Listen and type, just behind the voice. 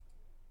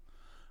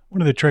One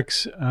of the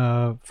tricks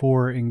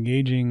for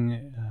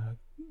engaging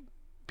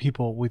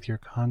people with your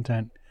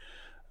content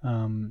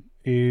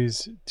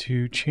is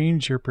to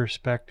change your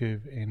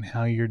perspective in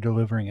how you're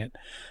delivering it.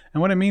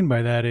 And what I mean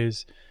by that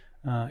is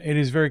it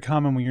is very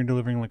common when you're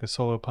delivering like a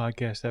solo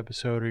podcast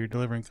episode or you're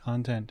delivering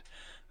content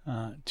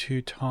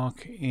to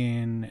talk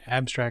in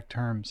abstract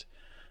terms,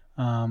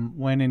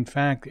 when in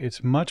fact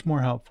it's much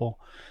more helpful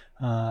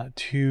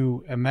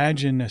to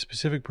imagine a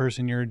specific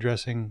person you're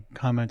addressing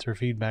comments or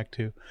feedback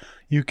to.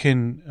 You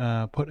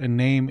can put a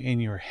name in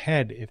your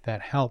head if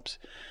that helps,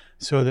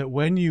 so that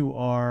when you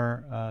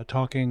are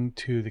talking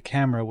to the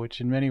camera, which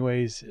in many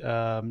ways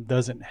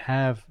doesn't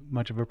have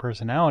much of a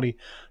personality,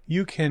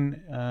 you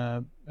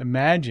can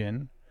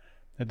imagine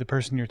that the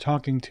person you're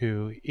talking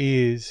to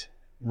is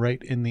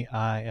right in the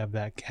eye of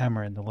that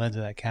camera, in the lens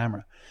of that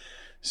camera.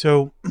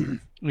 So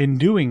in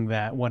doing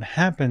that, what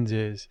happens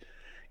is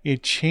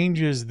it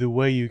changes the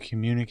way you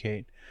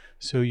communicate.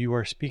 So you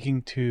are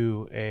speaking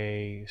to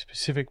a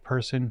specific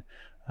person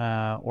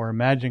or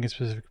imagining a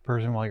specific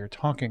person while you're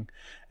talking,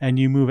 and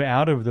you move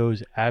out of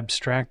those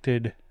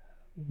abstracted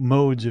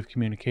modes of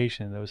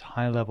communication, those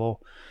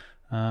high-level,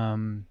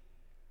 somewhat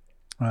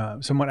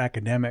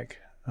academic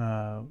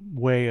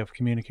way of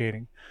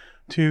communicating,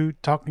 to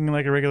talking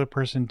like a regular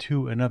person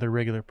to another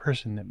regular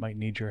person that might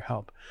need your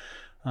help.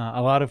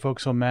 A lot of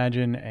folks will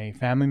imagine a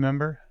family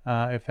member,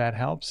 if that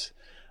helps.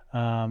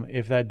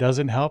 If that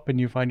doesn't help and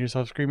you find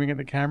yourself screaming at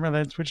the camera,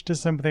 then switch to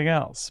something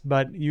else.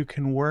 But you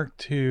can work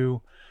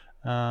to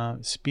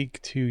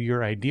speak to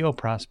your ideal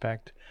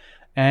prospect.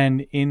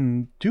 And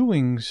in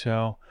doing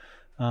so,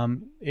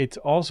 it's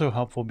also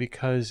helpful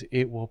because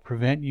it will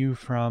prevent you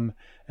from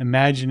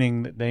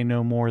imagining that they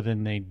know more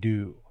than they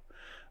do.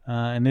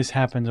 And this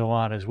happens a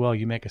lot as well.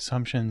 You make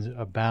assumptions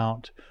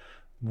about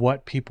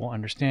what people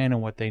understand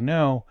and what they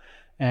know,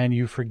 and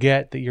you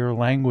forget that your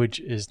language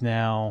is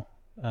now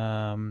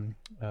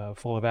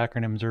full of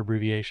acronyms or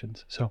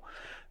abbreviations. So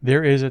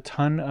there is a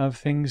ton of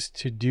things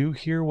to do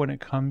here when it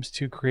comes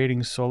to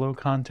creating solo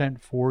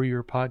content for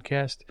your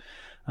podcast.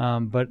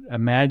 But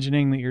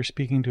imagining that you're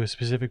speaking to a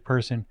specific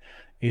person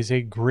is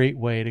a great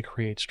way to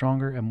create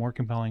stronger and more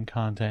compelling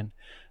content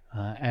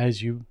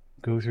as you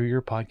go through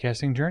your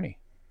podcasting journey.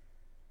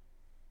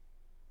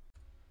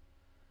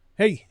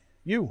 Hey,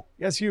 you.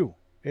 Yes, you.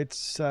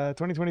 It's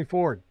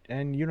 2024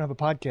 and you don't have a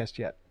podcast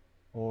yet.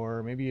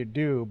 Or maybe you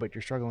do, but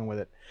you're struggling with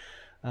it.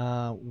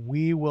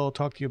 We will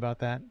talk to you about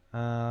that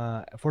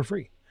for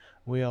free.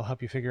 We'll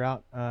help you figure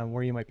out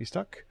where you might be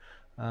stuck,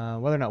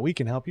 whether or not we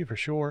can help you for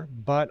sure.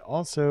 But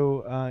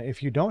also,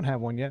 if you don't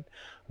have one yet,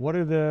 what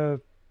are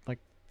the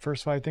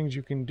first 5 things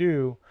you can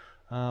do?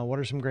 What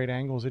are some great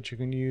angles that you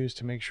can use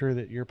to make sure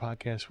that your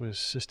podcast was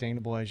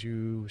sustainable as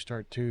you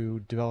start to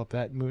develop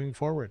that moving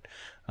forward?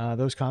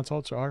 Those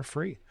consults are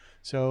free.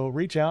 So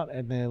reach out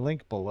at the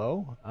link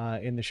below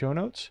in the show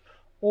notes,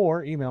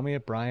 or email me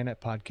at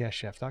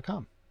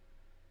brian@podcastchef.com.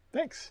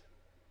 Thanks.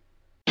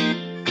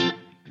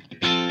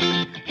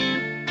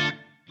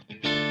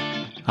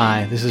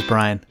 Hi, this is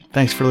Brian.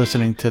 Thanks for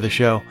listening to the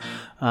show.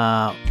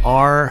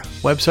 Our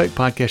website,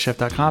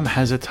 podcastchef.com,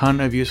 has a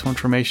ton of useful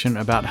information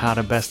about how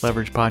to best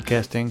leverage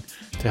podcasting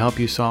to help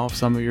you solve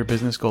some of your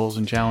business goals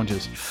and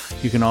challenges.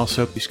 You can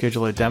also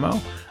schedule a demo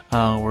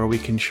where we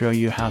can show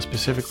you how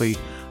specifically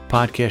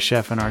Podcast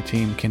Chef and our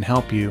team can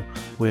help you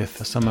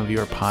with some of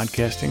your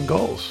podcasting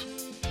goals.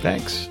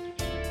 Thanks.